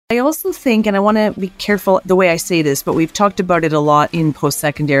I also think, and I want to be careful the way I say this, but we've talked about it a lot in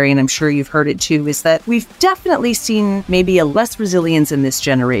post-secondary, and I'm sure you've heard it too, is that we've definitely seen maybe a less resilience in this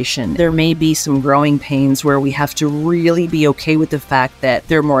generation. There may be some growing pains where we have to really be okay with the fact that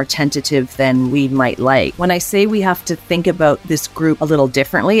they're more tentative than we might like. When I say we have to think about this group a little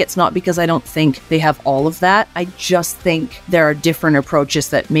differently, it's not because I don't think they have all of that. I just think there are different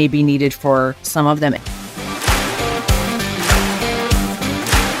approaches that may be needed for some of them.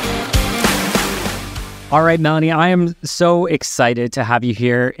 All right, Melanie, I am so excited to have you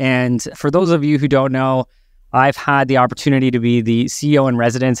here. And for those of you who don't know, I've had the opportunity to be the CEO in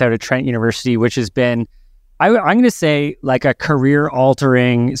residence out of Trent University, which has been, I'm going to say, like a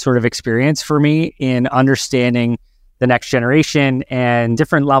career-altering sort of experience for me in understanding the next generation and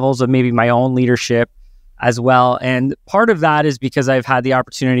different levels of maybe my own leadership as well. And part of that is because I've had the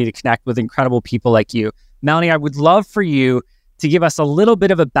opportunity to connect with incredible people like you. Melanie, I would love for you to give us a little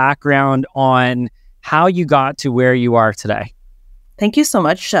bit of a background on how you got to where you are today. Thank you so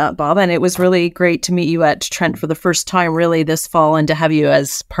much, Bob. And it was really great to meet you at Trent for the first time really this fall, and to have you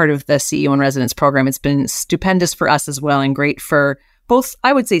as part of the CEO in Residence program. It's been stupendous for us as well, and great for both,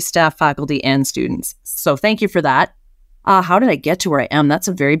 I would say, staff, faculty, and students. So thank you for that. How did I get to where I am? That's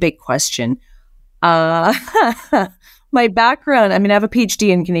a very big question. My background, I have a PhD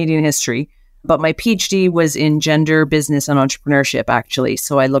in Canadian history, but my PhD was in gender, business, and entrepreneurship, actually.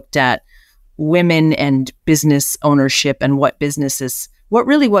 So I looked at women and business ownership and what business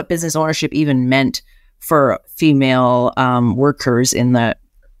ownership even meant for female workers in the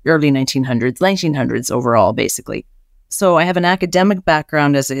early 1900s overall, basically. So I have an academic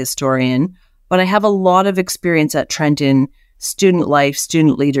background as a historian, but I have a lot of experience at Trent in student life,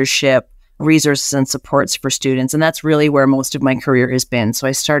 student leadership, resources and supports for students. And that's really where most of my career has been. So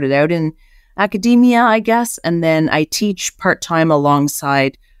I started out in academia, I guess, and then I teach part-time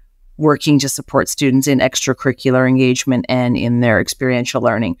alongside working to support students in extracurricular engagement and in their experiential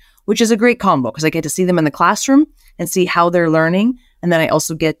learning, which is a great combo because I get to see them in the classroom and see how they're learning. And then I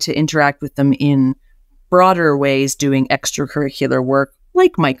also get to interact with them in broader ways, doing extracurricular work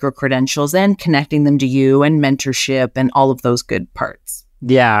like micro-credentials and connecting them to you and mentorship and all of those good parts.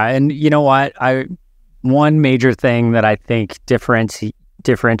 Yeah. And you know what? One major thing that I think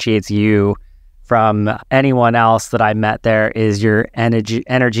differentiates you from anyone else that I met there is your energy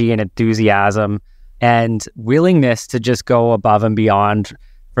and enthusiasm and willingness to just go above and beyond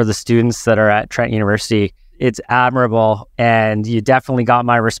for the students that are at Trent University. It's admirable, and you definitely got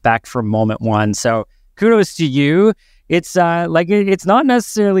my respect from moment one. So kudos to you. It's it's not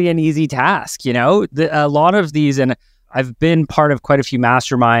necessarily an easy task, a lot of these, and I've been part of quite a few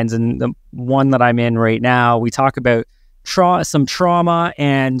masterminds, and the one that I'm in right now, we talk about some trauma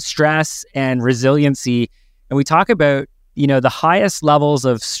and stress and resiliency. And we talk about, the highest levels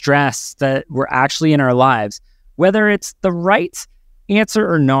of stress that we're actually in our lives, whether it's the right answer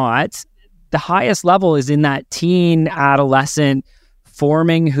or not. The highest level is in that teen, adolescent,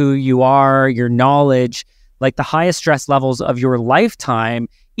 forming who you are, your knowledge, like the highest stress levels of your lifetime,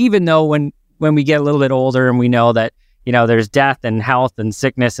 even though when we get a little bit older and we know that, there's death and health and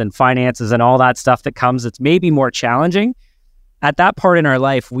sickness and finances and all that stuff that comes, it's maybe more challenging. At that part in our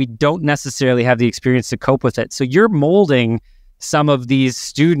life, we don't necessarily have the experience to cope with it. So you're molding some of these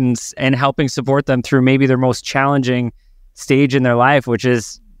students and helping support them through maybe their most challenging stage in their life, which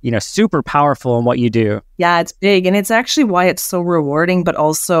is, super powerful in what you do. Yeah, it's big. And it's actually why it's so rewarding, but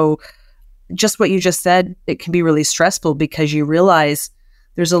also just what you just said, it can be really stressful because you realize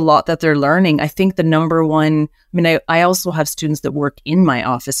there's a lot that they're learning. I think the number one, I also have students that work in my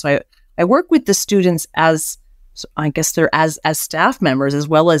office. So I work with the students as staff members as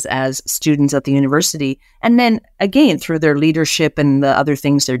well as students at the university. And then again, through their leadership and the other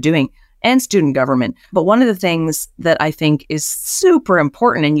things they're doing and student government. But one of the things that I think is super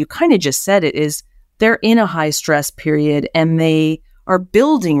important, and you kind of just said it, is they're in a high stress period and they are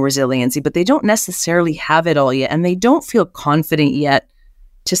building resiliency, but they don't necessarily have it all yet. And they don't feel confident yet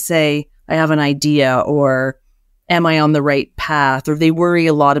to say, I have an idea, or am I on the right path? Or they worry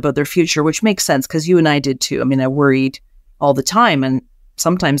a lot about their future, which makes sense because you and I did too. I worried all the time. And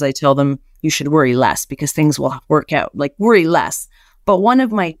sometimes I tell them you should worry less because things will work out, like worry less. But one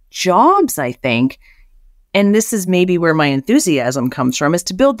of my jobs, I think, and this is maybe where my enthusiasm comes from, is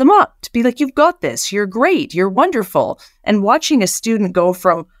to build them up, to be like, you've got this, you're great, you're wonderful. And watching a student go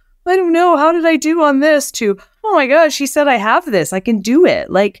from, I don't know, how did I do on this, to, oh my gosh, she said I have this, I can do it.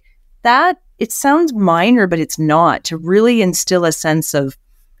 Like that, it sounds minor, but it's not. To really instill a sense of,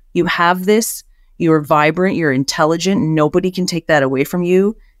 you have this, you're vibrant, you're intelligent, nobody can take that away from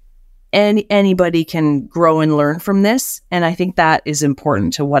you. anybody can grow and learn from this. And I think that is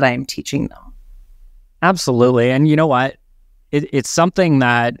important to what I'm teaching them. Absolutely. And you know what? It's something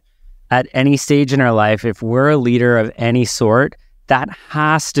that at any stage in our life, if we're a leader of any sort, that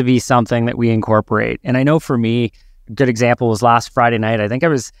has to be something that we incorporate. And I know for me, a good example was last Friday night. I think I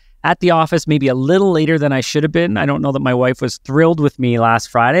was at the office maybe a little later than I should have been. I don't know that my wife was thrilled with me last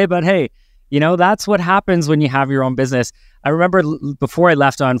Friday, but hey, that's what happens when you have your own business. I remember before I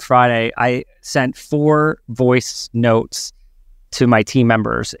left on Friday, I sent 4 voice notes to my team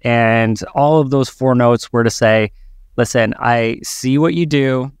members. And all of those 4 notes were to say, listen, I see what you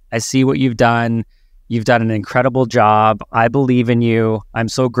do. I see what you've done. You've done an incredible job. I believe in you. I'm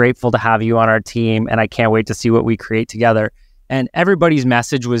so grateful to have you on our team, and I can't wait to see what we create together. And everybody's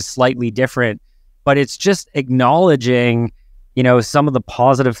message was slightly different, but it's just acknowledging, some of the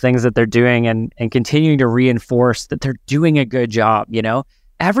positive things that they're doing and continuing to reinforce that they're doing a good job.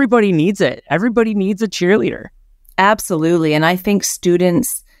 Everybody needs it. Everybody needs a cheerleader. Absolutely. And I think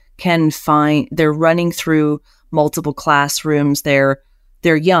students can find, they're running through multiple classrooms. They're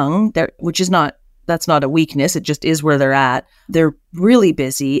young, that's not a weakness. It just is where they're at. They're really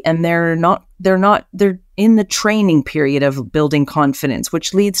busy, and they're in the training period of building confidence,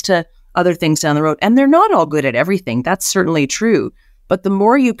 which leads to other things down the road. And they're not all good at everything. That's certainly true. But the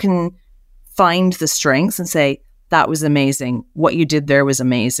more you can find the strengths and say, that was amazing, what you did there was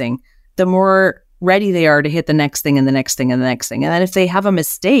amazing, the more ready they are to hit the next thing and the next thing and the next thing. And then if they have a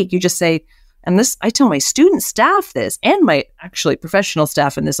mistake, you just say, and this, I tell my student staff this, and my actually professional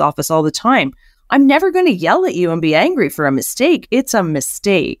staff in this office all the time, I'm never going to yell at you and be angry for a mistake. It's a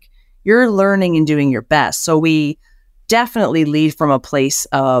mistake. You're learning and doing your best. So we definitely lead from a place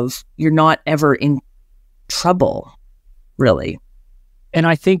of you're not ever in trouble, really. And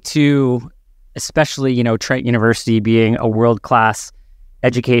I think too, especially, Trent University being a world-class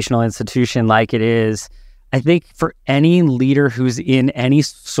educational institution like it is, I think for any leader who's in any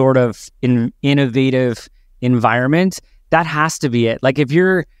sort of innovative environment, that has to be it. Like if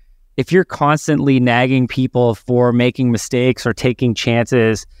you're constantly nagging people for making mistakes or taking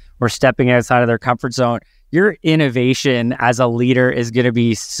chances or stepping outside of their comfort zone, your innovation as a leader is going to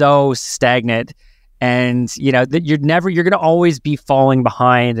be so stagnant. And, that you're going to always be falling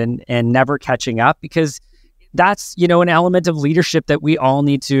behind and never catching up, because that's, an element of leadership that we all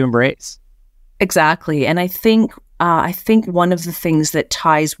need to embrace. Exactly. And I think one of the things that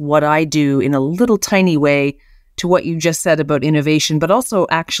ties what I do in a little tiny way to what you just said about innovation, but also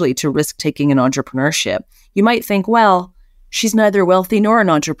actually to risk-taking and entrepreneurship. You might think, well, she's neither wealthy nor an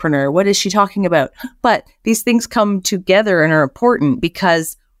entrepreneur. What is she talking about? But these things come together and are important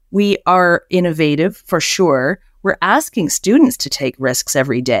because we are innovative for sure. We're asking students to take risks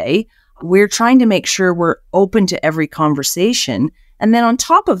every day. We're trying to make sure we're open to every conversation. And then on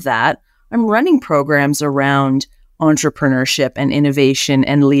top of that, I'm running programs around entrepreneurship and innovation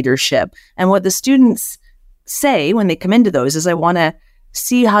and leadership. And what the students say when they come into those is, I want to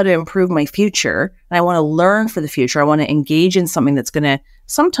see how to improve my future. And I want to learn for the future. I want to engage in something that's going to,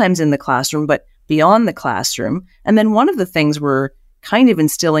 sometimes in the classroom, but beyond the classroom. And then one of the things we're kind of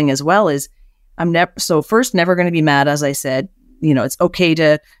instilling as well is, never going to be mad, as I said. It's okay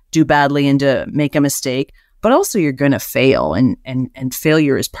to do badly and to make a mistake, but also you're going to fail, and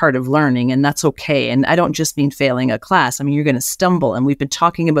failure is part of learning, and that's okay. And I don't just mean failing a class. I mean, you're going to stumble. And we've been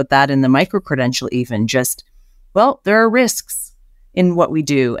talking about that in the micro-credential even, there are risks in what we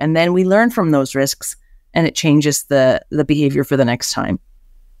do. And then we learn from those risks, and it changes the behavior for the next time.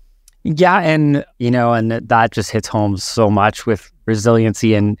 Yeah. And, and that just hits home so much with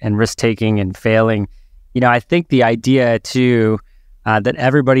resiliency and risk-taking and failing. I think the idea too, that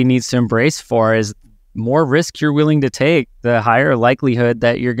everybody needs to embrace for is more risk you're willing to take, the higher likelihood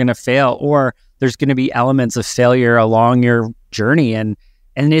that you're going to fail, or there's going to be elements of failure along your journey, and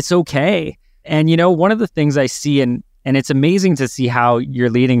it's okay. And, one of the things I see, and it's amazing to see how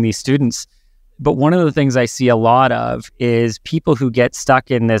you're leading these students, but one of the things I see a lot of is people who get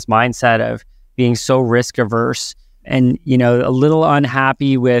stuck in this mindset of being so risk averse and, a little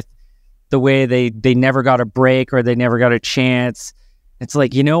unhappy with the way they never got a break or they never got a chance. It's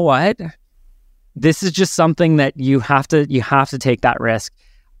like, you know what? This is just something that you have to take that risk.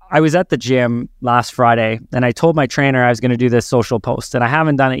 I was at the gym last Friday and I told my trainer I was going to do this social post, and I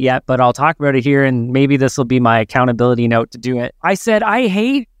haven't done it yet, but I'll talk about it here, and maybe this will be my accountability note to do it. I said, I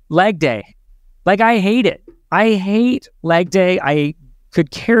hate leg day. Like, I hate it. I hate leg day. I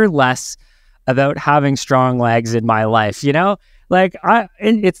could care less about having strong legs in my life, Like,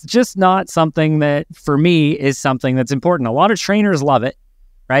 it's just not something that, for me, is something that's important. A lot of trainers love it,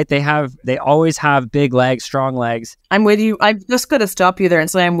 right? They always have big legs, strong legs. I'm with you. I'm just going to stop you there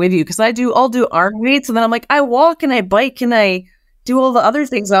and say I'm with you because I'll do arm weights and then I'm like, I walk and I bike and I do all the other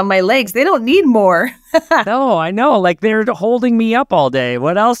things on my legs. They don't need more. No, I know. Like they're holding me up all day.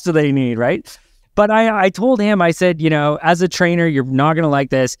 What else do they need, right? But I told him, I said, as a trainer, you're not going to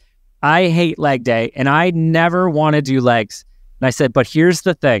like this. I hate leg day and I never want to do legs. And I said, but here's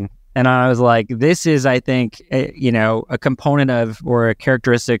the thing. And I was like, this is, I think, a component of or a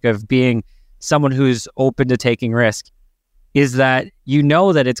characteristic of being someone who's open to taking risk is that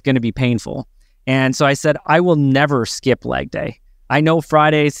that it's going to be painful. And so I said, I will never skip leg day. I know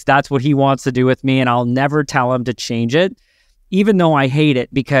Fridays, that's what he wants to do with me, and I'll never tell him to change it, even though I hate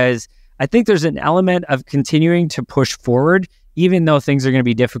it, because I think there's an element of continuing to push forward, even though things are going to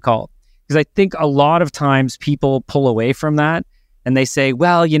be difficult. Because I think a lot of times people pull away from that and they say,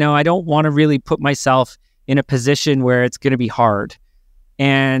 well, I don't want to really put myself in a position where it's going to be hard.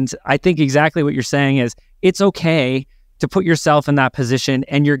 And I think exactly what you're saying is it's okay to put yourself in that position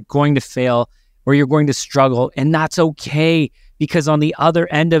and you're going to fail or you're going to struggle. And that's okay, because on the other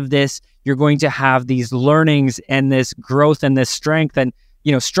end of this, you're going to have these learnings and this growth and this strength and,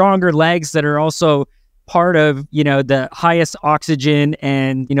 stronger legs that are also part of, the highest oxygen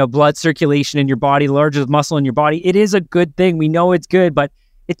and, blood circulation in your body, largest muscle in your body. It is a good thing. We know it's good, but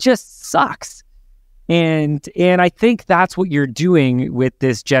it just sucks. And I think that's what you're doing with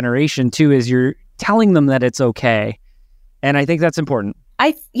this generation too, is you're telling them that it's okay. And I think that's important.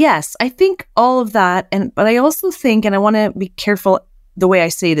 Yes, I think all of that. But I also think, and I want to be careful the way I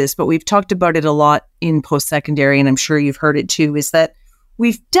say this, but we've talked about it a lot in post-secondary, and I'm sure you've heard it too, is that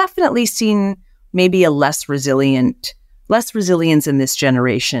we've definitely seen maybe a less resilience in this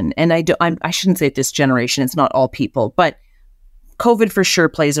generation. And I shouldn't say this generation, it's not all people, but COVID for sure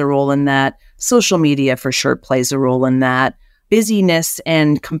plays a role in that. Social media for sure plays a role in that. Busyness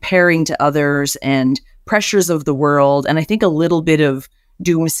and comparing to others and pressures of the world. And I think a little bit of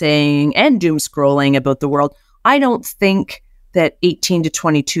doomsaying and doom scrolling about the world. I don't think that 18 to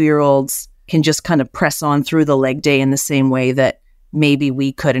 22-year-olds can just kind of press on through the leg day in the same way that maybe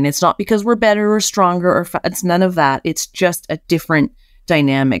we could. And it's not because we're better or stronger or it's none of that. It's just a different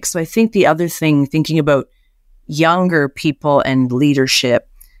dynamic. So I think the other thing, thinking about younger people and leadership,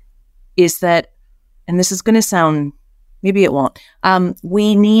 is that, and this is going to sound, maybe it won't,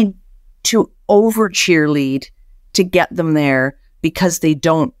 we need to over cheerlead to get them there because they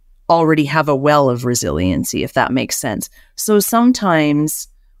don't already have a well of resiliency, if that makes sense. So sometimes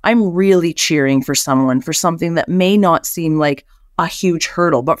I'm really cheering for someone for something that may not seem like a huge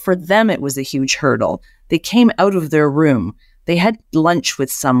hurdle, but for them it was a huge hurdle. They came out of their room, they had lunch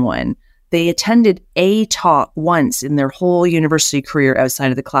with someone, they attended a talk once in their whole university career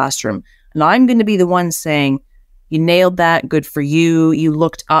outside of the classroom. And I'm going to be the one saying, you nailed that, good for you, you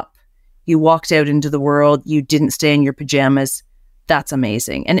looked up, you walked out into the world, you didn't stay in your pajamas. That's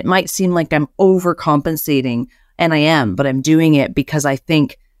amazing. And it might seem like I'm overcompensating, and I am, but I'm doing it because I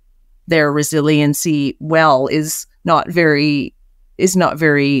think their resiliency is not very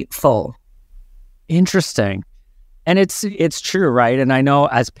full. Interesting. And it's true, right? And I know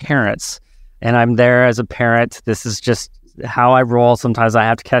as parents, and I'm there as a parent, this is just how I roll. Sometimes I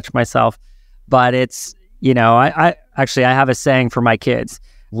have to catch myself, but it's, I have a saying for my kids.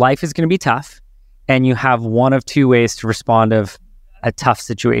 Life is going to be tough, and you have one of two ways to respond to a tough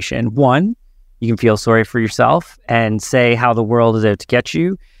situation. One, you can feel sorry for yourself and say how the world is out to get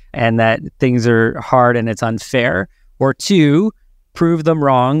you and that things are hard and it's unfair. Or two, prove them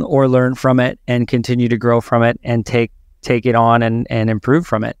wrong or learn from it and continue to grow from it and take it on and improve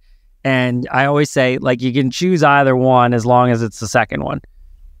from it. And I always say, like, you can choose either one as long as it's the second one,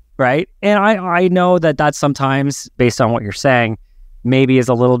 right? And I know that that's sometimes, based on what you're saying, maybe is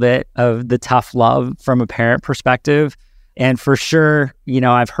a little bit of the tough love from a parent perspective. And for sure,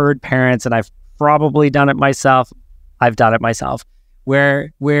 I've heard parents, and I've probably done it myself. I've done it myself,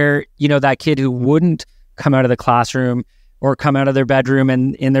 where that kid who wouldn't come out of the classroom or come out of their bedroom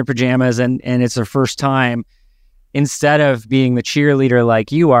and in their pajamas and it's their first time, instead of being the cheerleader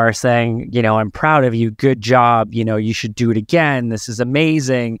like you are, saying, I'm proud of you, good job, you should do it again, this is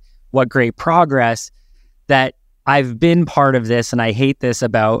amazing, what great progress, that I've been part of this, and I hate this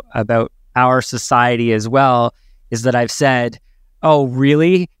about our society as well, is that I've said, oh,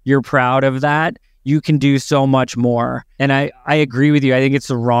 really? You're proud of that? You can do so much more. And I agree with you. I think it's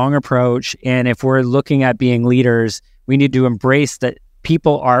the wrong approach. And if we're looking at being leaders, we need to embrace that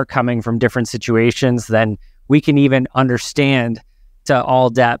people are coming from different situations than we can even understand to all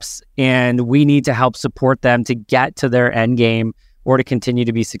depths. And we need to help support them to get to their end game or to continue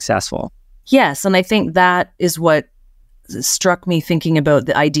to be successful. Yes. And I think that is what struck me thinking about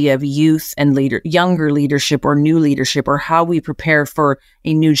the idea of youth and younger leadership or new leadership, or how we prepare for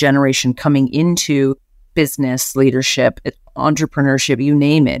a new generation coming into business leadership, entrepreneurship, you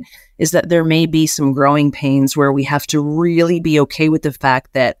name it, is that there may be some growing pains where we have to really be okay with the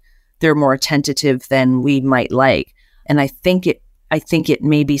fact that they're more tentative than we might like. And I think it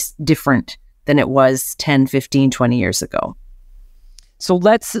may be different than it was 10, 15, 20 years ago. So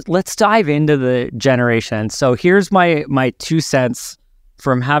let's dive into the generation. So here's my 2 cents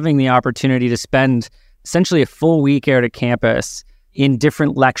from having the opportunity to spend essentially a full week out at campus in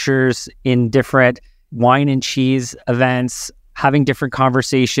different lectures, in different wine and cheese events, having different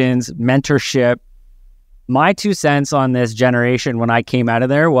conversations, mentorship. My 2 cents on this generation when I came out of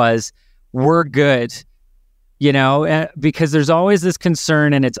there was, we're good. Because there's always this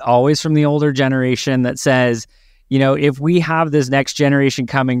concern, and it's always from the older generation that says, if we have this next generation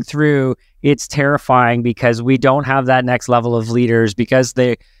coming through, it's terrifying because we don't have that next level of leaders, because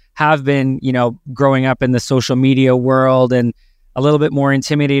they have been, growing up in the social media world and a little bit more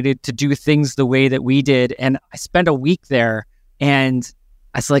intimidated to do things the way that we did. And I spent a week there and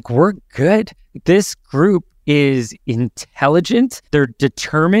I was like, we're good. This group is intelligent. They're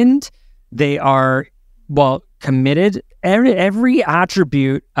determined. They are, committed. Every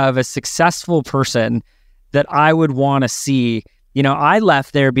attribute of a successful person that I would want to see. I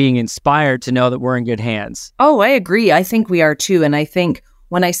left there being inspired to know that we're in good hands. Oh, I agree. I think we are too. And I think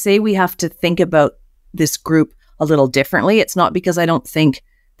when I say we have to think about this group a little differently, it's not because I don't think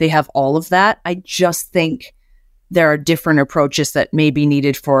they have all of that. I just think there are different approaches that may be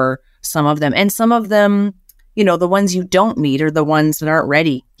needed for some of them. And some of them, the ones you don't meet are the ones that aren't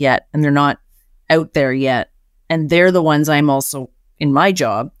ready yet, and they're not out there yet. And they're the ones I'm also, in my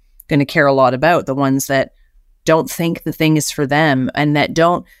job, going to care a lot about, the ones that don't think the thing is for them, and that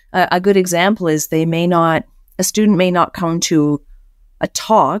don't. A good example is a student may not come to a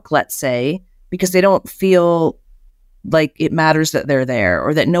talk, let's say, because they don't feel like it matters that they're there,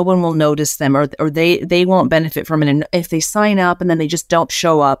 or that no one will notice them, or they won't benefit from it. And if they sign up and then they just don't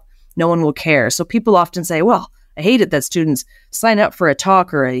show up, no one will care. So people often say, well, I hate it that students sign up for a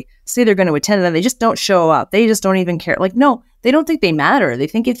talk, or say they're going to attend, and then they just don't show up. They just don't even care. Like, no, they don't think they matter. They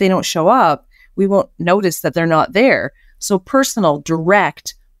think if they don't show up, we won't notice that they're not there. So personal,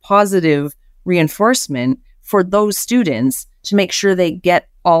 direct, positive reinforcement for those students to make sure they get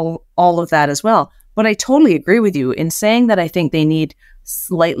all of that as well. But I totally agree with you in saying that I think they need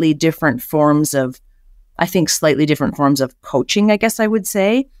slightly different forms of coaching, I guess I would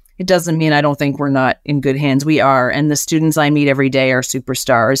say. It doesn't mean I don't think we're not in good hands. We are. And the students I meet every day are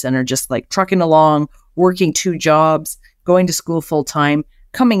superstars and are just like trucking along, working 2 jobs, going to school full time,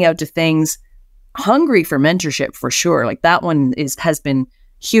 coming out to things, hungry for mentorship for sure. Like that one has been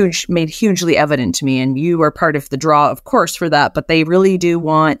huge, made hugely evident to me. And you are part of the draw, of course, for that. But they really do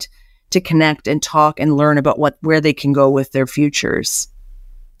want to connect and talk and learn about where they can go with their futures.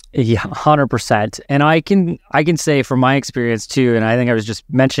 Yeah, 100%. And I can say from my experience too, and I think I was just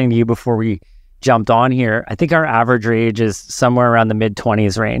mentioning to you before we jumped on here, I think our average age is somewhere around the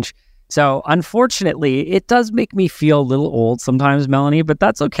mid-20s range. So unfortunately, it does make me feel a little old sometimes, Melanie, but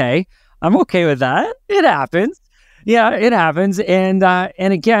that's okay. I'm okay with that. It happens. Yeah, it happens. And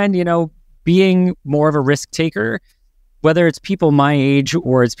again, being more of a risk taker, whether it's people my age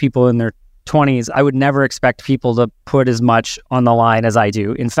or it's people in their 20s, I would never expect people to put as much on the line as I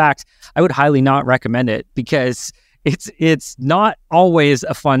do. In fact, I would highly not recommend it because it's not always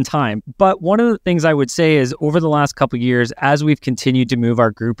a fun time. But one of the things I would say is over the last couple of years, as we've continued to move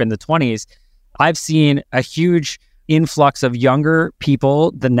our group in the 20s, I've seen a huge influx of younger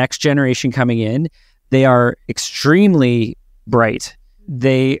people, the next generation coming in. They are extremely bright.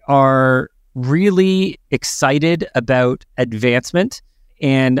 They are really excited about advancement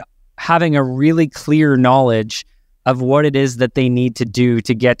and having a really clear knowledge of what it is that they need to do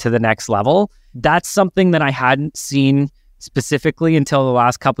to get to the next level. That's something that I hadn't seen specifically until the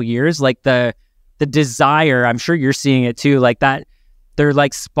last couple of years. Like the desire, I'm sure you're seeing it too, like that they're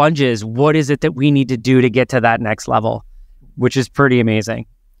like sponges. What is it that we need to do to get to that next level? Which is pretty amazing.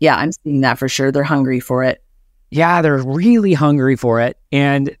 Yeah, I'm seeing that for sure. They're hungry for it. Yeah, they're really hungry for it.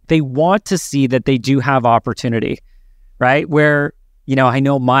 And they want to see that they do have opportunity, right? Where, I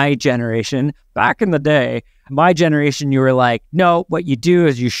know my generation, back in the day, my generation, you were like, no, what you do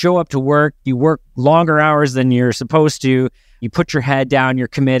is you show up to work, you work longer hours than you're supposed to, you put your head down, you're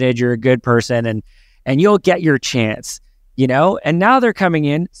committed, you're a good person, and you'll get your chance, And now they're coming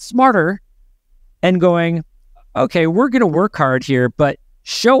in smarter and going, okay, we're going to work hard here, but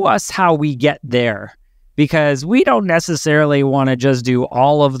show us how we get there, because we don't necessarily want to just do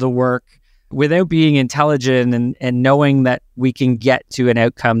all of the work without being intelligent and knowing that we can get to an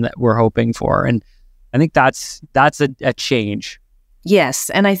outcome that we're hoping for. And I think that's a change. Yes.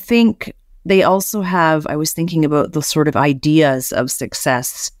 And I think they also have, I was thinking about the sort of ideas of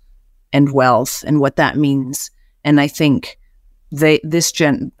success and wealth and what that means. And I think I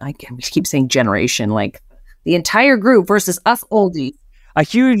keep saying generation, like the entire group versus us oldies. A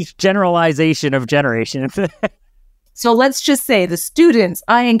huge generalization of generation. So let's just say the students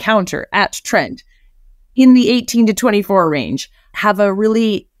I encounter at Trent in the 18 to 24 range have a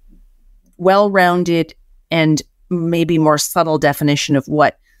really well-rounded and maybe more subtle definition of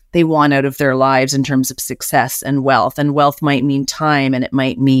what they want out of their lives in terms of success and wealth. And wealth might mean time, and it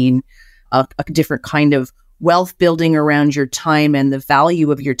might mean a different kind of wealth building around your time and the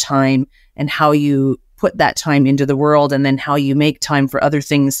value of your time and how you put that time into the world and then how you make time for other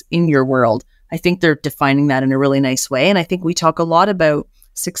things in your world. I think they're defining that in a really nice way. And I think we talk a lot about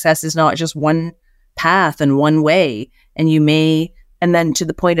success is not just one path and one way. And then to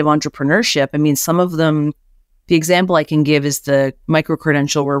the point of entrepreneurship, I mean, some of them, the example I can give is the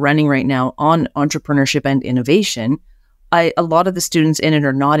micro-credential we're running right now on entrepreneurship and innovation. A lot of the students in it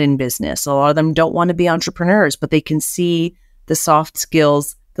are not in business. A lot of them don't want to be entrepreneurs, but they can see the soft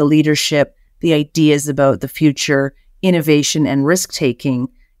skills, the leadership, the ideas about the future, innovation and risk-taking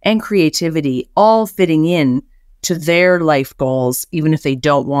and creativity all fitting in to their life goals, even if they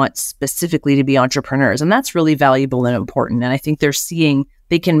don't want specifically to be entrepreneurs. And that's really valuable and important. And I think they're seeing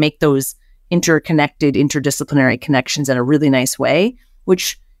they can make those interconnected, interdisciplinary connections in a really nice way,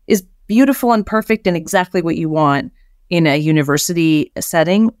 which is beautiful and perfect and exactly what you want in a university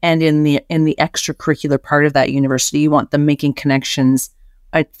setting. And in the extracurricular part of that university, you want them making connections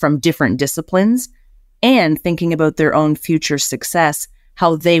from different disciplines and thinking about their own future success,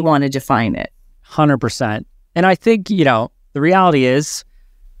 how they want to define it. 100%. And I think, the reality is,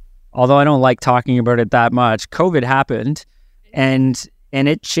 although I don't like talking about it that much, COVID happened and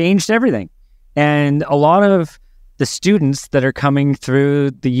it changed everything. And a lot of the students that are coming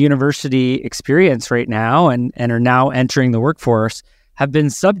through the university experience right now and are now entering the workforce have been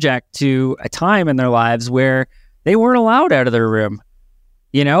subject to a time in their lives where they weren't allowed out of their room,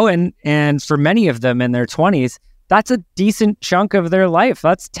 and for many of them in their 20s, that's a decent chunk of their life.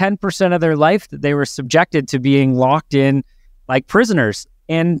 That's 10% of their life that they were subjected to being locked in like prisoners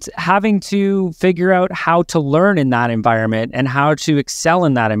and having to figure out how to learn in that environment and how to excel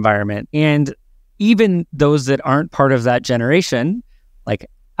in that environment. And even those that aren't part of that generation, like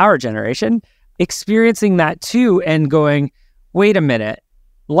our generation, experiencing that too and going, wait a minute,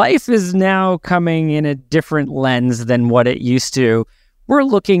 life is now coming in a different lens than what it used to. We're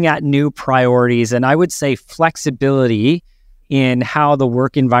looking at new priorities, and I would say flexibility in how the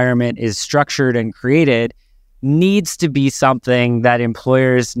work environment is structured and created needs to be something that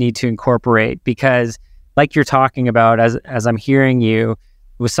employers need to incorporate, because like you're talking about, as I'm hearing you,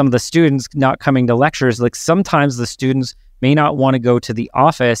 with some of the students not coming to lectures, like sometimes the students may not want to go to the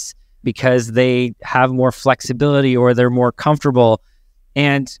office because they have more flexibility or they're more comfortable.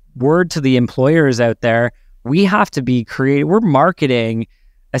 And word to the employers out there, we have to be creative. We're marketing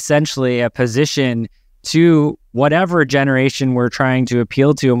essentially a position to whatever generation we're trying to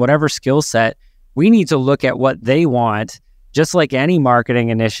appeal to and whatever skill set. We need to look at what they want, just like any marketing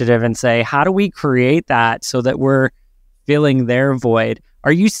initiative, and say, how do we create that so that we're filling their void?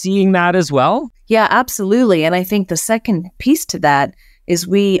 Are you seeing that as well? Yeah, absolutely. And I think the second piece to that is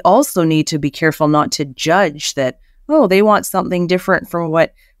we also need to be careful not to judge that, oh, they want something different from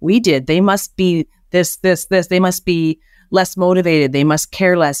what we did. They must be this. They must be less motivated. They must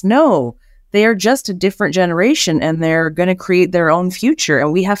care less. No, they are just a different generation and they're going to create their own future.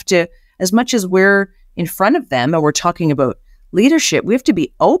 And we have to, as much as we're in front of them and we're talking about leadership, we have to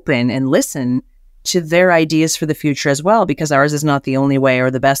be open and listen to their ideas for the future as well, because ours is not the only way or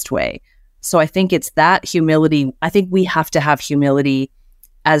the best way. So I think it's that humility. I think we have to have humility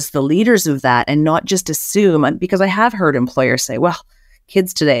as the leaders of that and not just assume, because I have heard employers say, well,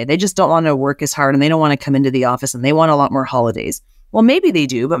 kids today, they just don't want to work as hard and they don't want to come into the office and they want a lot more holidays. Well, maybe they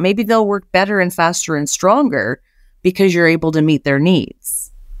do, but maybe they'll work better and faster and stronger because you're able to meet their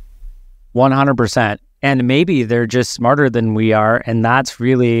needs. 100%. And maybe they're just smarter than we are. And that's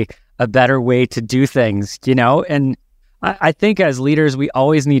really a better way to do things, And I think as leaders, we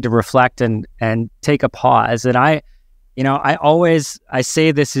always need to reflect and take a pause. And I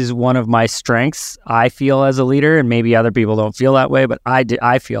say this is one of my strengths. I feel as a leader, and maybe other people don't feel that way, but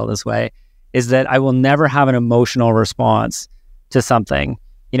I feel this way, is that I will never have an emotional response to something.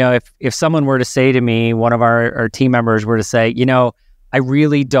 If someone were to say to me, one of our team members were to say, I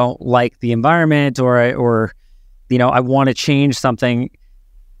really don't like the environment or I want to change something,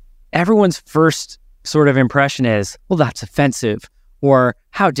 everyone's first sort of impression is, well, that's offensive, or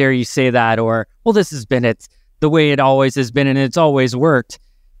how dare you say that, or, well, this has been it the way it always has been and it's always worked.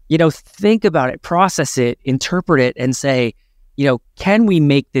 Think about it, process it, interpret it, and say, can we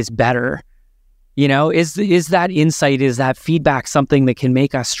make this better? Is that insight, is that feedback something that can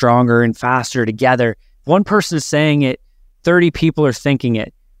make us stronger and faster together? One person is saying it, 30 people are thinking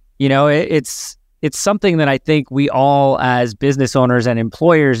it. It's something that I think we all as business owners and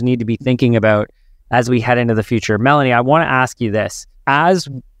employers need to be thinking about as we head into the future. Melanie, I want to ask you this. As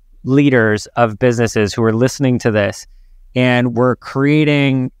leaders of businesses who are listening to this, and we're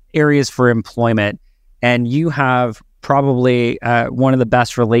creating areas for employment, and you have probably one of the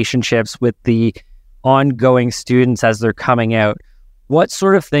best relationships with the ongoing students as they're coming out, what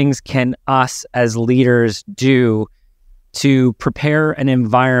sort of things can us as leaders do to prepare an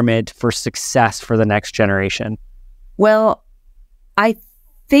environment for success for the next generation? Well, I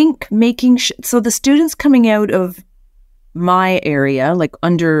think so the students coming out of my area, like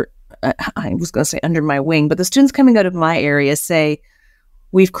under my wing, but the students coming out of my area say,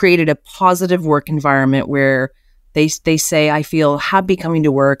 we've created a positive work environment where they say, I feel happy coming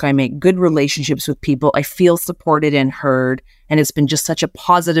to work. I make good relationships with people. I feel supported and heard. And it's been just such a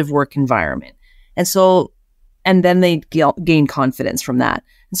positive work environment. And then they gain confidence from that.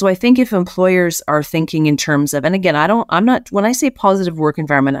 And so I think if employers are thinking in terms of, and again, when I say positive work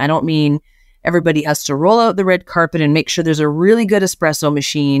environment, I don't mean everybody has to roll out the red carpet and make sure there's a really good espresso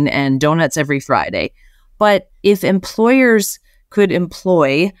machine and donuts every Friday. But if employers could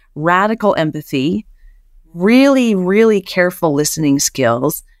employ radical empathy, really, really careful listening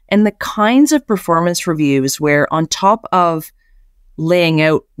skills, and the kinds of performance reviews where on top of laying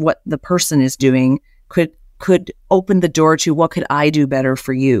out what the person is doing could open the door to, what could I do better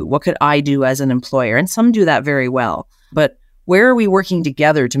for you? What could I do as an employer? And some do that very well. But where are we working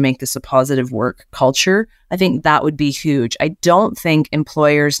together to make this a positive work culture? I think that would be huge. I don't think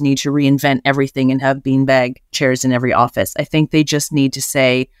employers need to reinvent everything and have beanbag chairs in every office. I think they just need to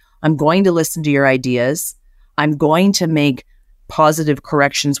say, I'm going to listen to your ideas. I'm going to make positive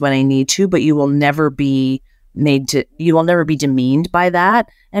corrections when I need to, but you will never be demeaned by that,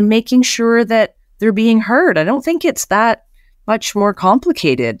 and making sure that they're being heard. I don't think it's that much more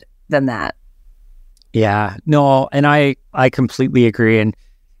complicated than that. Yeah, no, and I completely agree. And,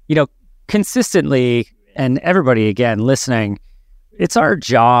 consistently, and everybody, again, listening, it's our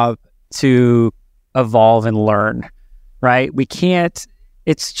job to evolve and learn, right?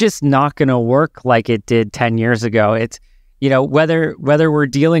 It's just not going to work like it did 10 years ago. It's, whether we're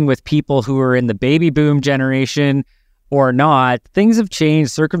dealing with people who are in the baby boom generation or not, things have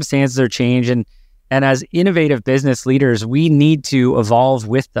changed, circumstances are changed. And as innovative business leaders, we need to evolve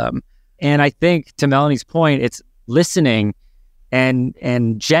with them. And I think, to Melanie's point, it's listening and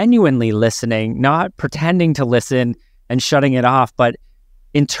genuinely listening, not pretending to listen and shutting it off, but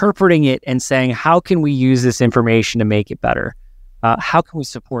interpreting it and saying, how can we use this information to make it better? How can we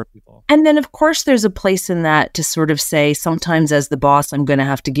support people? And then, of course, there's a place in that to sort of say, sometimes as the boss, I'm going to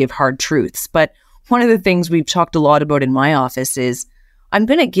have to give hard truths. But one of the things we've talked a lot about in my office is, I'm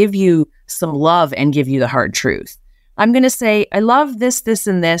going to give you some love and give you the hard truth. I'm going to say, I love this, this,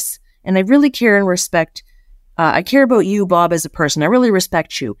 and this, and I really care and respect. I care about you, Bob, as a person. I really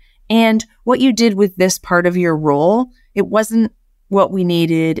respect you. And what you did with this part of your role, it wasn't what we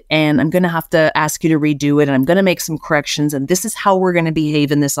needed, and I'm going to have to ask you to redo it, and I'm going to make some corrections, and this is how we're going to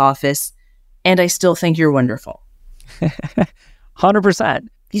behave in this office, and I still think you're wonderful. 100%.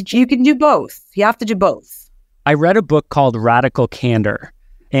 You can do both. You have to do both. I read a book called Radical Candor,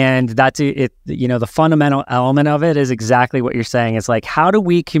 and that's it. The fundamental element of it is exactly what you're saying. It's like, how do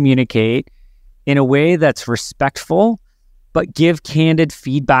we communicate in a way that's respectful, but give candid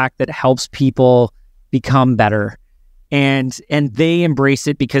feedback that helps people become better? And they embrace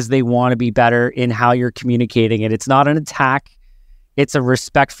it because they want to be better in how you're communicating it. It's not an attack. It's a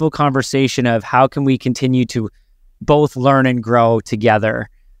respectful conversation of how can we continue to both learn and grow together.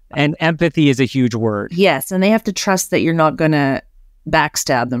 And empathy is a huge word. Yes, and they have to trust that you're not going to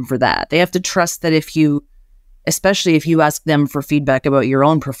backstab them for that. They have to trust that especially if you ask them for feedback about your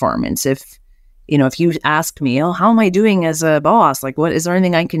own performance, if you ask me, oh, how am I doing as a boss? Like, is there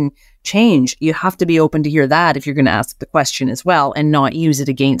anything I can change? You have to be open to hear that if you're going to ask the question as well, and not use it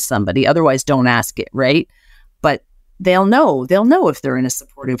against somebody. Otherwise, don't ask it, right? But they'll know if they're in a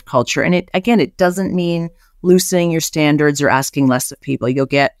supportive culture. And it doesn't mean loosening your standards or asking less of people. You'll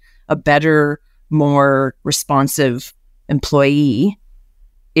get a better, more responsive employee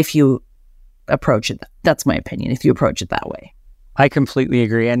if you approach it. That's my opinion, if you approach it that way. I completely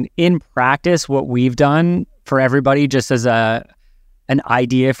agree. And in practice, what we've done for everybody, just as an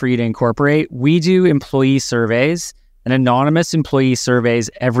idea for you to incorporate. We do employee surveys and anonymous employee surveys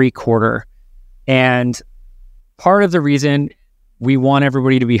every quarter. And part of the reason we want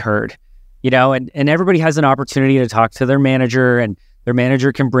everybody to be heard, and everybody has an opportunity to talk to their manager, and their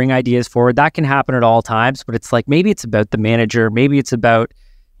manager can bring ideas forward. That can happen at all times, but it's like, maybe it's about the manager, maybe it's about,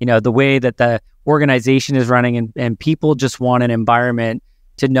 the way that the organization is running, and people just want an environment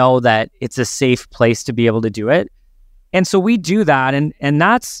to know that it's a safe place to be able to do it. And so we do that, and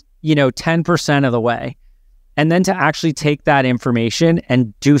that's, 10% of the way. And then to actually take that information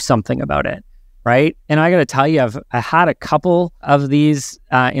and do something about it, right? And I got to tell you, I had a couple of these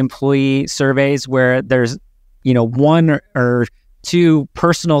employee surveys where there's, one or two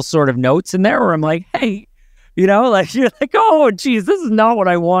personal sort of notes in there where I'm like, hey, you're like, oh, geez, this is not what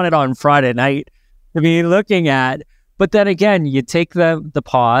I wanted on Friday night to be looking at. But then again, you take the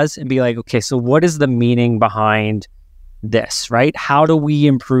pause and be like, okay, so what is the meaning behind this, right? How do we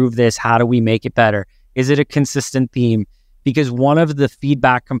improve this? How do we make it better? Is it a consistent theme? Because one of the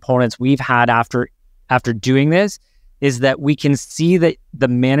feedback components we've had after doing this is that we can see that the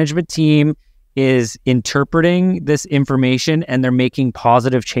management team is interpreting this information and they're making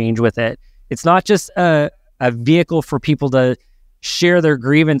positive change with it. It's not just a vehicle for people to share their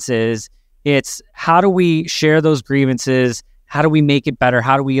grievances. It's how do we share those grievances? How do we make it better?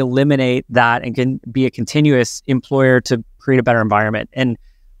 How do we eliminate that and can be a continuous employer to create a better environment? And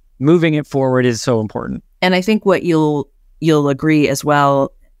moving it forward is so important. And I think what you'll agree as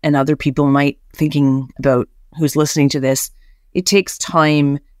well, and other people might thinking about who's listening to this, it takes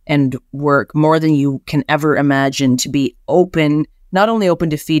time and work more than you can ever imagine to be open, not only open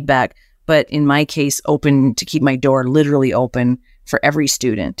to feedback, but in my case, open to keep my door literally open for every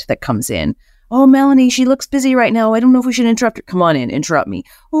student that comes in. Oh, Melanie, she looks busy right now. I don't know if we should interrupt her. Come on in, interrupt me.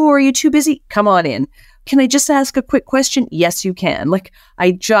 Oh, are you too busy? Come on in. Can I just ask a quick question? Yes, you can. Like,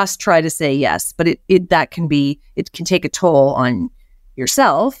 I just try to say yes, but it can take a toll on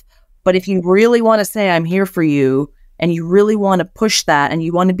yourself. But if you really want to say, I'm here for you, and you really want to push that, and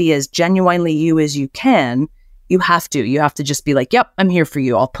you want to be as genuinely you as you can, you have to just be like, yep, I'm here for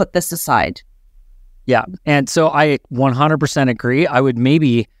you. I'll put this aside. Yeah. And so I 100% agree. I would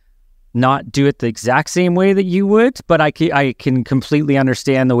maybe not do it the exact same way that you would, but I can completely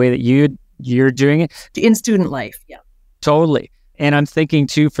understand the way that you're doing it. In student life, yeah. Totally. And I'm thinking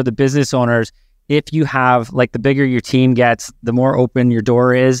too, for the business owners, if you have, like, the bigger your team gets, the more open your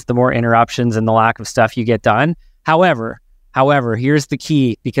door is, the more interruptions and the lack of stuff you get done. However, here's the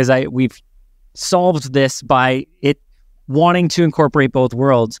key, because we've solved this by it wanting to incorporate both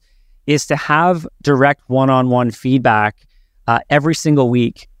worlds, is to have direct one-on-one feedback every single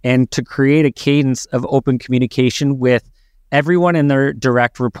week, and to create a cadence of open communication with everyone in their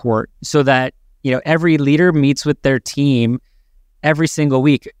direct report, so that, every leader meets with their team every single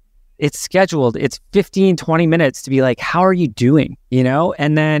week. It's scheduled. It's 15, 20 minutes to be like, how are you doing?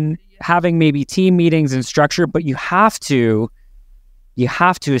 And then having maybe team meetings and structure, but you have to,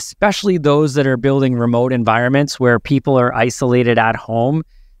 especially those that are building remote environments where people are isolated at home,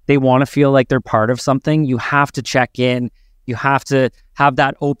 they want to feel like they're part of something. You have to check in. You have to have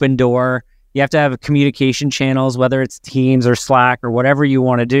that open door. You have to have communication channels, whether it's Teams or Slack or whatever you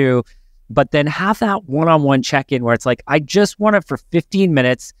want to do, but then have that one-on-one check-in where it's like, I just want to, for 15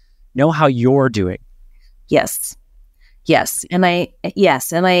 minutes, know how you're doing. Yes. And I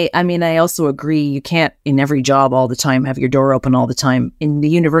also agree. You can't, in every job all the time, have your door open all the time. In the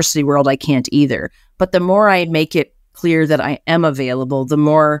university world, I can't either. But the more I make it clear that I am available, the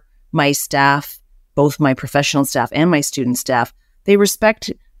more my staff, both my professional staff and my student staff, they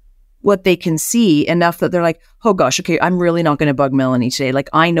respect what they can see enough that they're like, oh gosh, okay, I'm really not going to bug Melanie today. Like,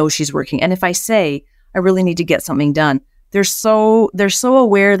 I know she's working. And if I say, I really need to get something done, they're so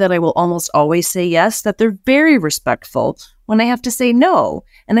aware that I will almost always say yes, that they're very respectful when I have to say no.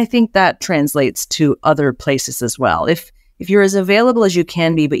 And I think that translates to other places as well. If you're as available as you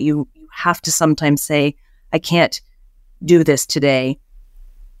can be, but you have to sometimes say, I can't do this today,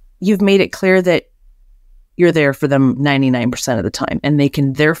 you've made it clear that you're there for them 99% of the time, and they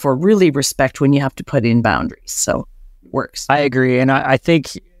can therefore really respect when you have to put in boundaries. So it works. I agree. And I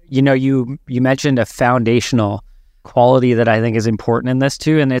think, you mentioned a foundational quality that I think is important in this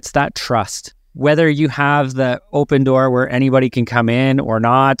too, and it's that trust. Whether you have the open door where anybody can come in or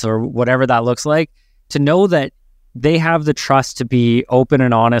not, or whatever that looks like, to know that they have the trust to be open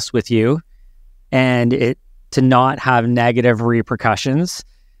and honest with you, and to not have negative repercussions,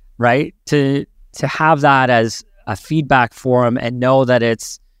 right? To have that as a feedback forum, and know that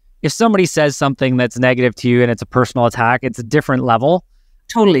if somebody says something that's negative to you and it's a personal attack, it's a different level.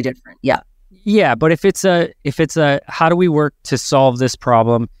 Totally different. Yeah. Yeah, but if it's a how do we work to solve this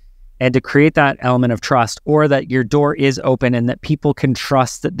problem and to create that element of trust, or that your door is open and that people can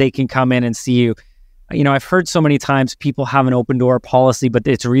trust that they can come in and see you. I've heard so many times people have an open door policy, but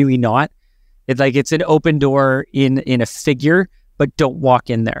it's really not. It's like it's an open door in a figure, but don't walk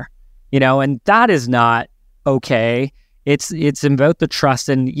in there. And that is not okay. It's about the trust.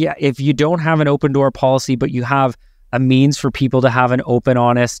 And yeah, if you don't have an open door policy, but you have a means for people to have an open,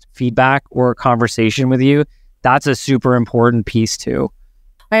 honest feedback or conversation with you, that's a super important piece too.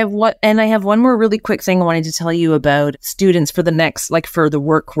 I have one more really quick thing I wanted to tell you about students for the next, for the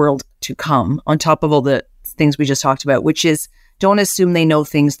work world to come, on top of all the things we just talked about, which is don't assume they know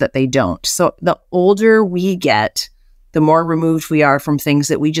things that they don't. So the older we get, the more removed we are from things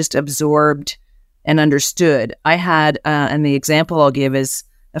that we just absorbed and understood. I had, and the example I'll give is,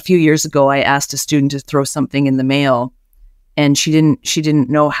 a few years ago, I asked a student to throw something in the mail, and she didn't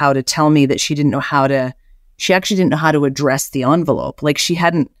know how to tell me that she actually didn't know how to address the envelope. Like, she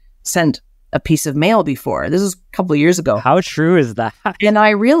hadn't sent a piece of mail before. This was a couple of years ago. How true is that? And I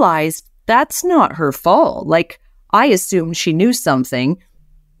realized that's not her fault. Like, I assumed she knew something.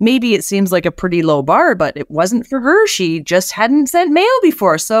 Maybe it seems like a pretty low bar, but it wasn't for her. She just hadn't sent mail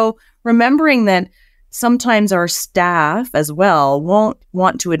before. So remembering that sometimes our staff as well won't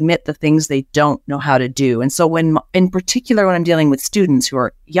want to admit the things they don't know how to do. And so in particular, when I'm dealing with students who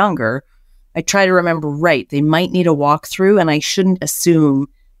are younger, I try to remember, right, they might need a walkthrough, and I shouldn't assume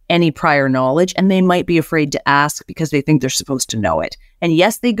any prior knowledge, and they might be afraid to ask because they think they're supposed to know it. And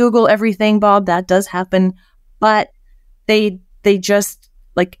yes, they Google everything, Bob, that does happen, but they just,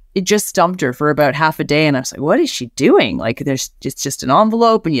 it just stumped her for about half a day, and I was like, what is she doing? It's just an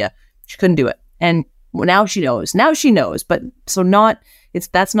envelope, and she couldn't do it. And now she knows, but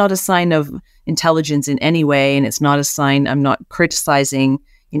that's not a sign of intelligence in any way. And it's not a sign, I'm not criticizing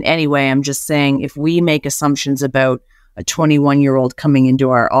in any way. I'm just saying, if we make assumptions about a 21-year-old coming into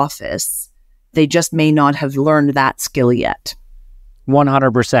our office, they just may not have learned that skill yet.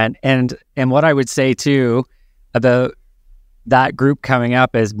 100%. And what I would say too about that group coming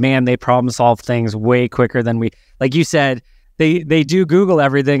up is, man, they problem solve things way quicker than we, like you said, they do Google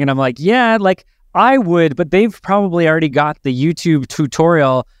everything. And I'm like, yeah, I would, but they've probably already got the YouTube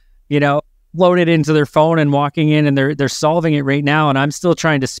tutorial, loaded into their phone and walking in, and they're solving it right now. And I'm still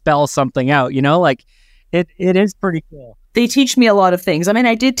trying to spell something out, it is pretty cool. They teach me a lot of things. I mean,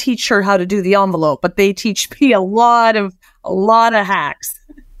 I did teach her how to do the envelope, but they teach me a lot of hacks.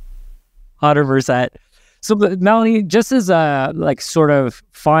 100%. So Melanie, just as a sort of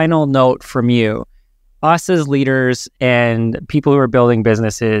final note from you, us as leaders and people who are building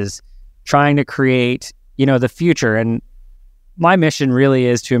businesses, trying to create, the future. And my mission really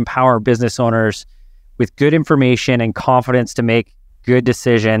is to empower business owners with good information and confidence to make good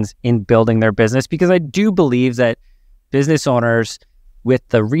decisions in building their business, because I do believe that business owners, with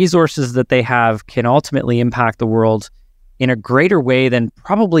the resources that they have, can ultimately impact the world in a greater way than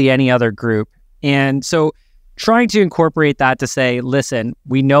probably any other group. And so trying to incorporate that to say, listen,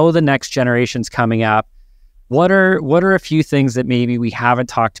 we know the next generation's coming up. What are a few things that maybe we haven't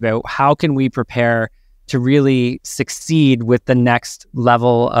talked about? How can we prepare to really succeed with the next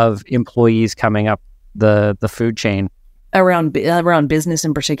level of employees coming up the food chain? Around business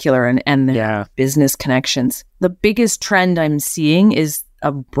in particular and business connections. The biggest trend I'm seeing is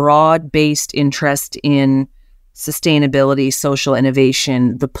a broad-based interest in sustainability, social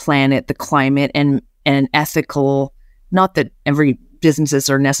innovation, the planet, the climate, and ethical. Not that every businesses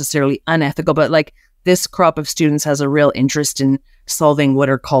are necessarily unethical, but this crop of students has a real interest in solving what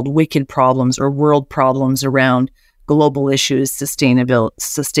are called wicked problems or world problems around global issues,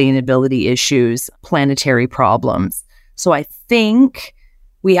 sustainability issues, planetary problems. So I think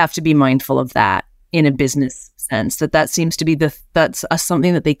we have to be mindful of that in a business sense, that seems to be that's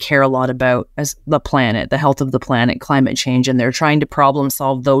something that they care a lot about, as the planet, the health of the planet, climate change, and they're trying to problem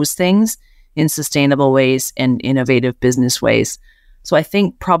solve those things in sustainable ways and innovative business ways. So I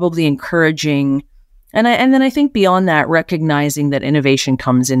think probably encouraging, and then I think beyond that, recognizing that innovation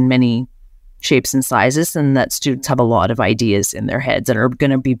comes in many shapes and sizes, and that students have a lot of ideas in their heads and are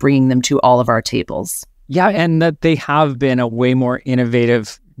going to be bringing them to all of our tables. Yeah, and that they have been a way more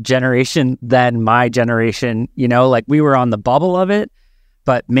innovative generation than my generation. We were on the bubble of it,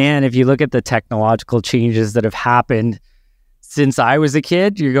 but man, if you look at the technological changes that have happened since I was a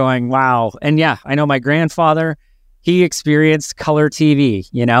kid, you're going, wow. And yeah, I know my grandfather, he experienced color TV,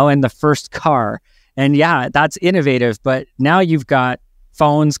 and the first car. And yeah, that's innovative, but now you've got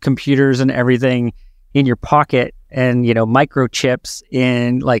phones, computers, and everything in your pocket, and, microchips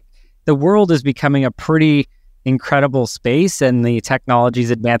in the world is becoming a pretty incredible space and the technology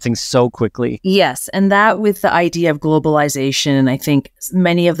is advancing so quickly. Yes. And that with the idea of globalization, I think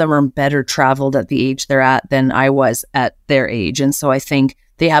many of them are better traveled at the age they're at than I was at their age. And so I think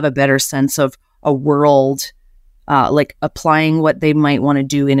they have a better sense of a world, like applying what they might want to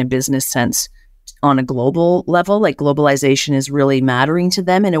do in a business sense on a global level. Like globalization is really mattering to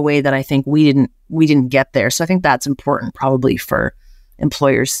them in a way that I think we didn't get there. So I think that's important probably for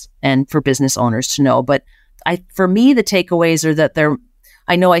employers and for business owners to know. But for me, the takeaways are that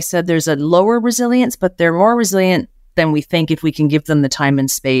I know I said there's a lower resilience, but they're more resilient than we think if we can give them the time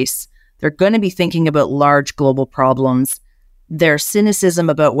and space. They're going to be thinking about large global problems. Their cynicism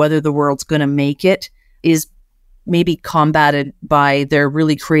about whether the world's going to make it is maybe combated by their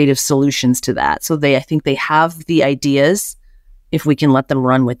really creative solutions to that. So I think they have the ideas if we can let them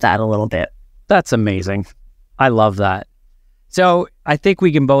run with that a little bit. That's amazing. I love that. So I think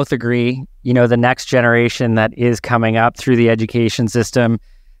we can both agree, the next generation that is coming up through the education system,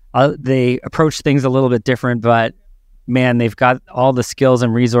 they approach things a little bit different, but man, they've got all the skills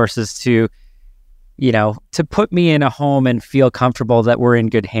and resources to put me in a home and feel comfortable that we're in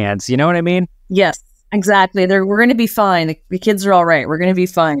good hands. You know what I mean? Yes, exactly. We're going to be fine. The kids are all right. We're going to be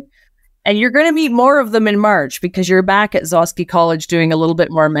fine. And you're going to meet more of them in March because you're back at Zosky College doing a little bit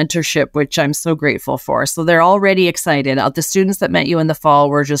more mentorship, which I'm so grateful for. So they're already excited. The students that met you in the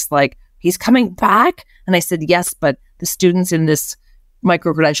fall were just like, he's coming back? And I said, yes, but the students in this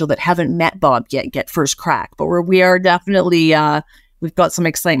micro-credential that haven't met Bob yet get first crack. But we are definitely, we've got some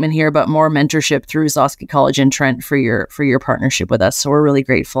excitement here about more mentorship through Zosky College in Trent for your partnership with us. So we're really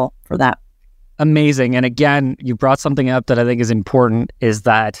grateful for that. Amazing. And again, you brought something up that I think is important, is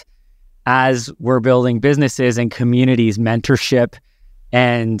that as we're building businesses and communities, mentorship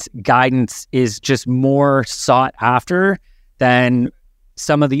and guidance is just more sought after than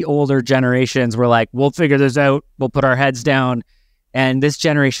some of the older generations were like, we'll figure this out. We'll put our heads down. And this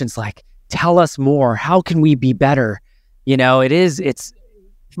generation's like, tell us more. How can we be better? It's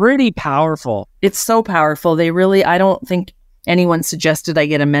pretty powerful. It's so powerful. I don't think anyone suggested I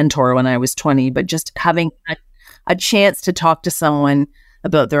get a mentor when I was 20, but just having a chance to talk to someone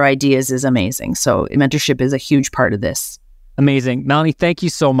about their ideas is amazing. So mentorship is a huge part of this. Amazing. Melanie, thank you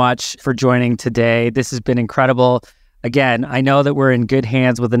so much for joining today. This has been incredible. Again, I know that we're in good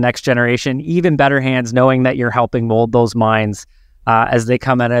hands with the next generation, even better hands knowing that you're helping mold those minds as they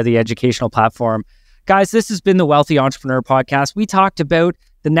come out of the educational platform. Guys, this has been the Wealthy Entrepreneur Podcast. We talked about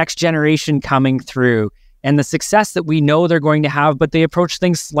the next generation coming through and the success that we know they're going to have, but they approach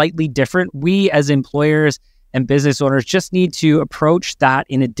things slightly different. We as employers and business owners just need to approach that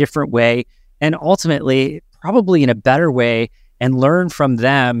in a different way and ultimately probably in a better way and learn from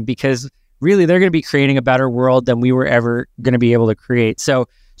them, because really they're going to be creating a better world than we were ever going to be able to create. So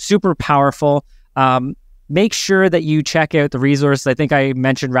super powerful. Make sure that you check out the resources. I think I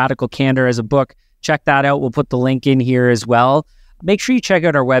mentioned Radical Candor as a book. Check that out. We'll put the link in here as well. Make sure you check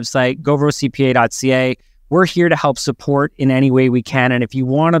out our website, govrocpa.ca. We're here to help support in any way we can. And if you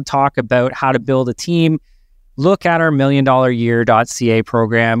want to talk about how to build a team, look at our milliondollaryear.ca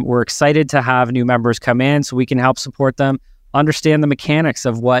program. We're excited to have new members come in so we can help support them, understand the mechanics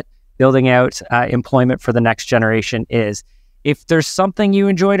of what building out employment for the next generation is. If there's something you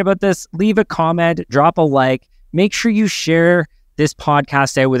enjoyed about this, leave a comment, drop a like. Make sure you share this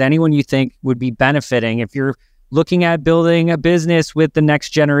podcast out with anyone you think would be benefiting. If you're looking at building a business with the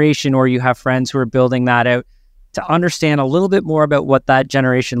next generation, or you have friends who are building that out, to understand a little bit more about what that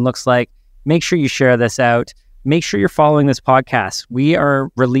generation looks like, make sure you share this out. Make sure you're following this podcast. We are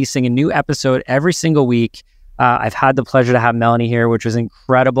releasing a new episode every single week. I've had the pleasure to have Melanie here, which was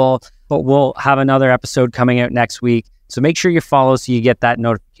incredible, but we'll have another episode coming out next week. So make sure you follow so you get that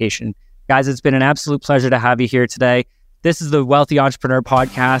notification. Guys, it's been an absolute pleasure to have you here today. This is the Wealthy Entrepreneur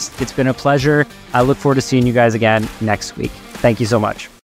Podcast. It's been a pleasure. I look forward to seeing you guys again next week. Thank you so much.